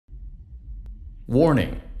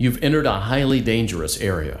Warning, you've entered a highly dangerous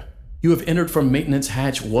area. You have entered from Maintenance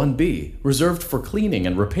Hatch 1B, reserved for cleaning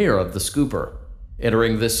and repair of the scooper.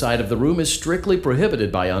 Entering this side of the room is strictly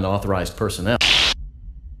prohibited by unauthorized personnel.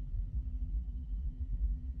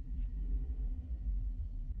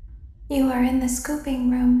 You are in the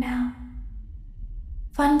scooping room now.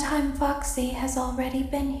 Funtime Foxy has already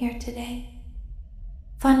been here today.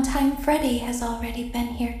 Funtime Freddy has already been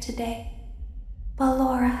here today.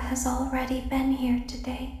 Ballora has already been here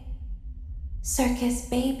today. Circus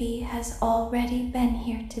Baby has already been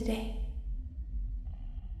here today.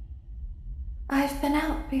 I've been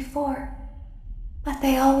out before, but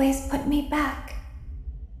they always put me back.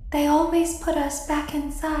 They always put us back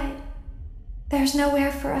inside. There's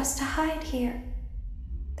nowhere for us to hide here.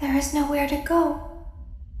 There is nowhere to go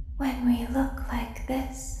when we look like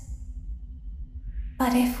this.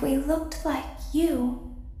 But if we looked like you,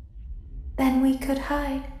 then we could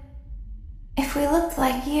hide. If we looked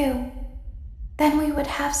like you, then we would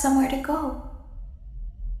have somewhere to go.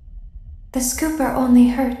 The scooper only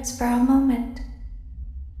hurts for a moment.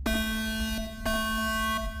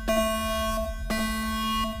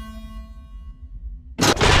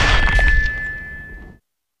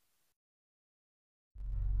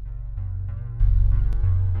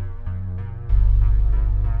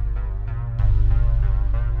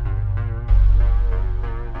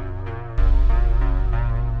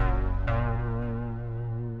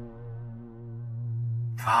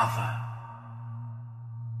 Father,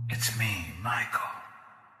 it's me, Michael.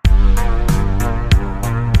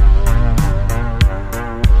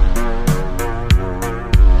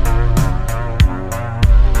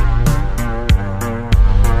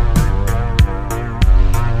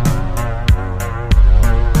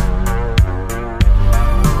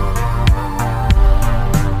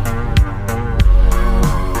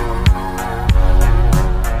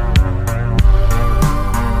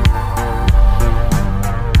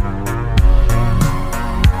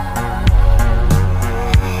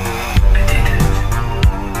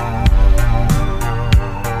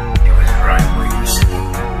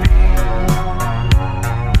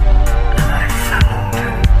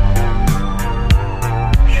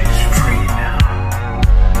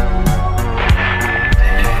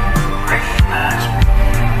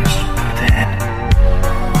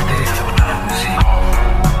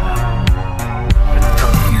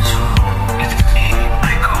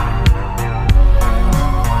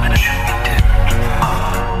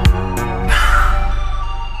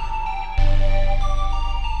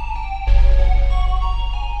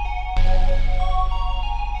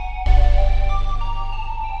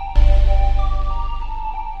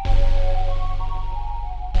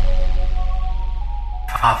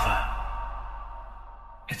 Father,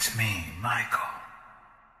 it's me, Michael.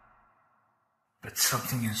 But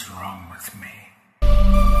something is wrong with me.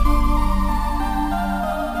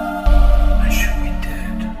 I should be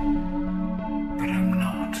dead, but I'm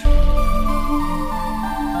not.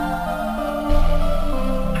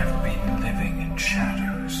 I've been living in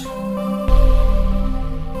shadows.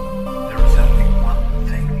 There is only one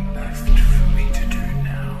thing left for me to do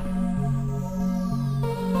now.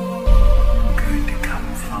 I'm going to come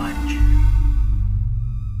find you.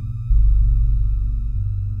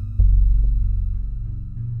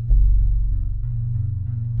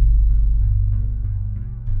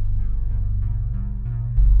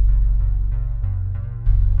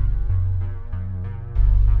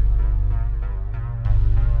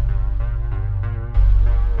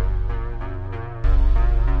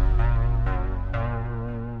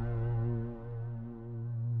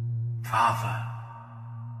 Father,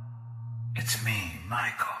 it's me,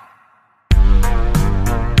 Michael.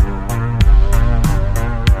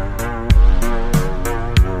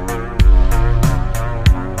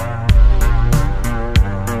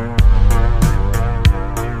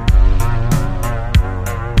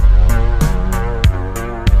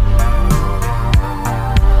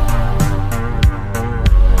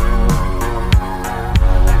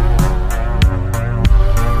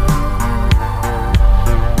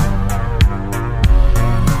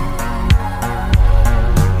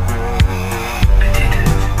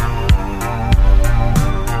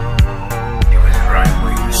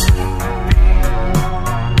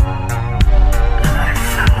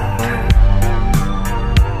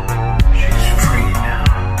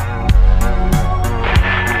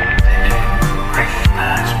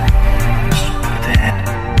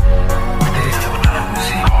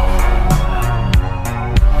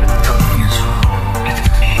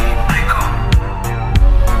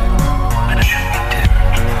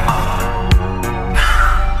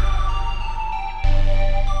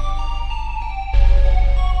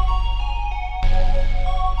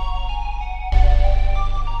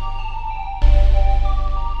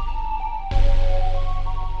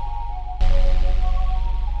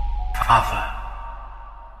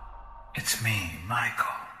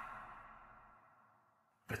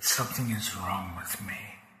 But something is wrong with me.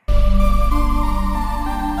 I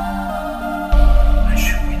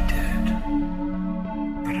should be dead,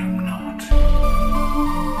 but I'm not.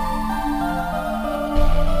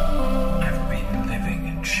 I've been living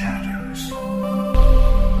in shadows.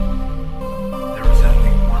 There is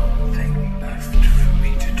only one thing left for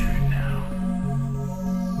me to do now.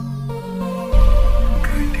 I'm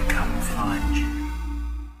going to come find you.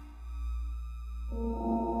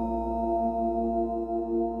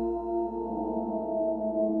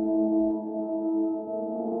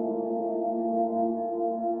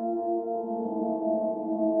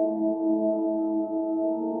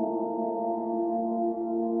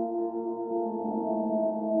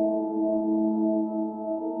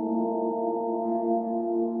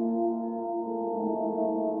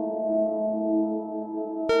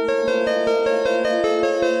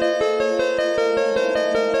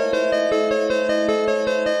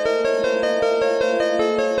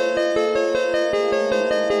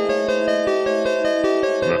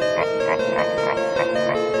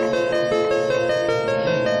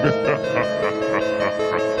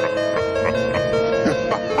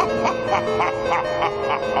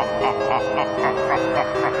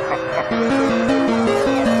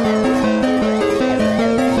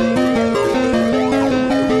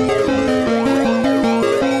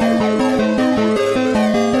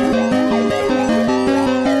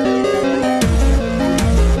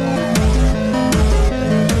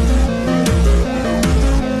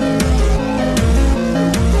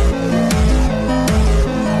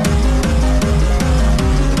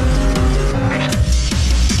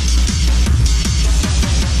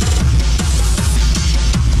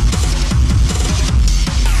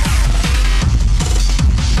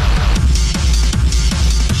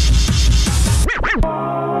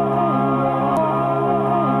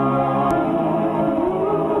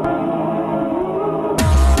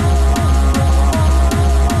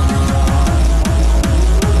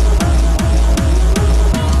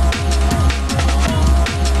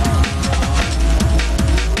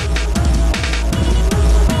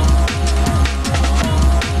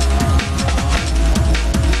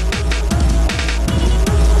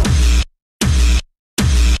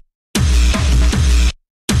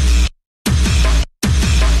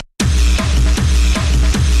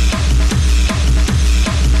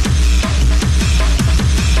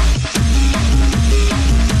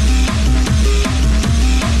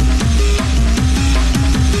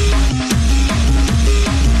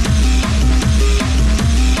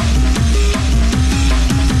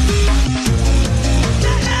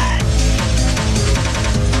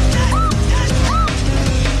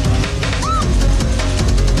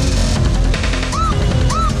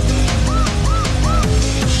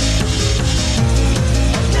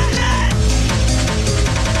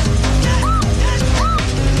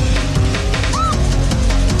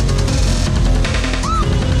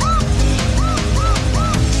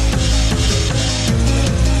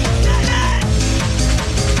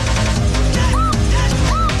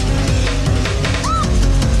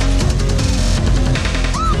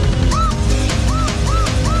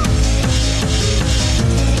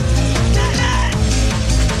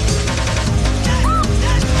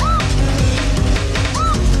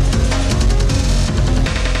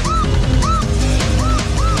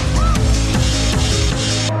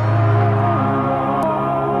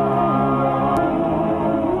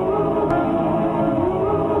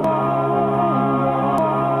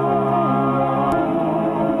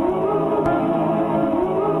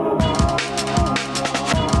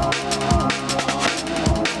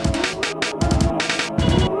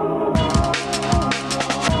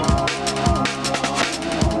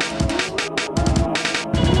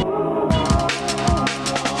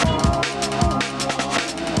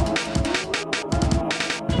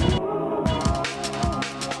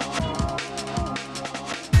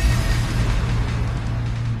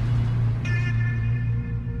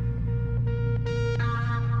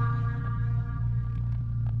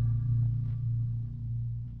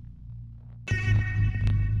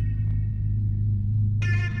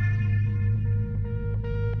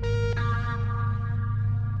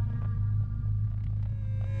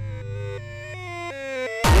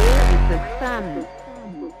 sun.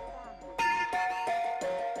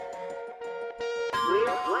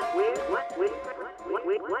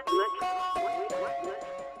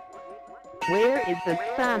 Where is the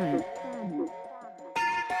sun?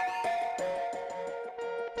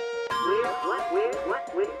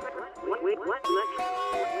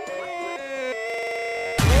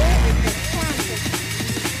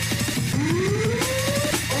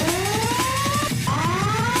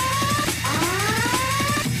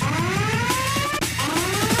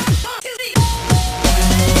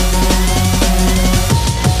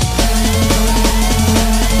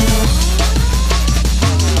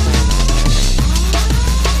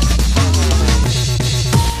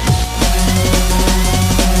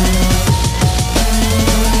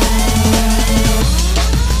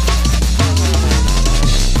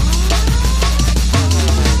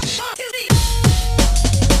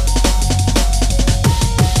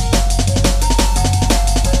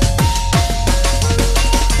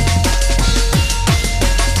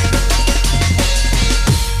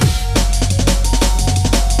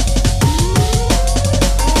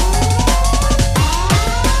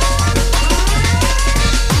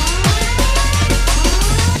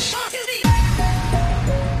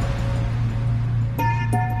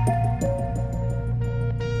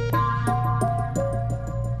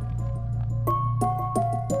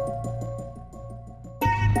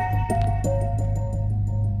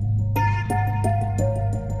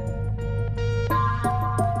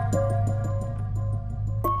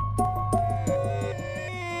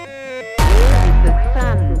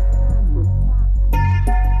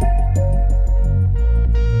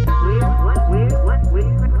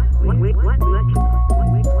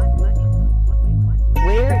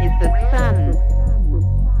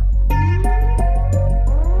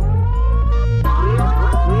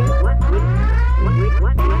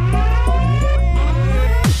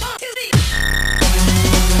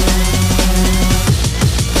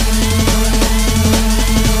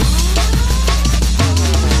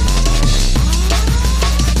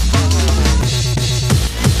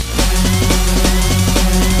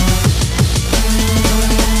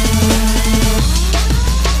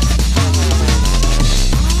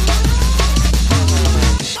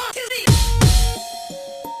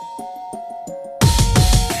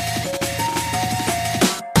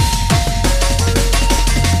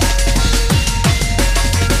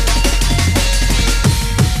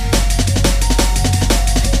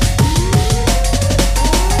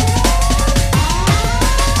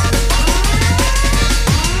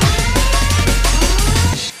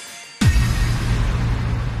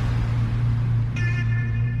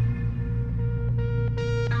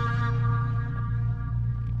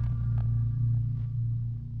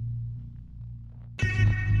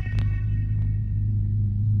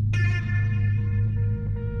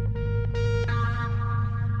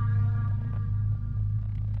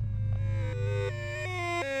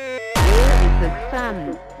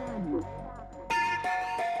 sun?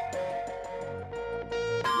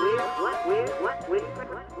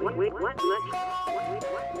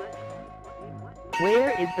 Where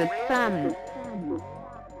is the sun?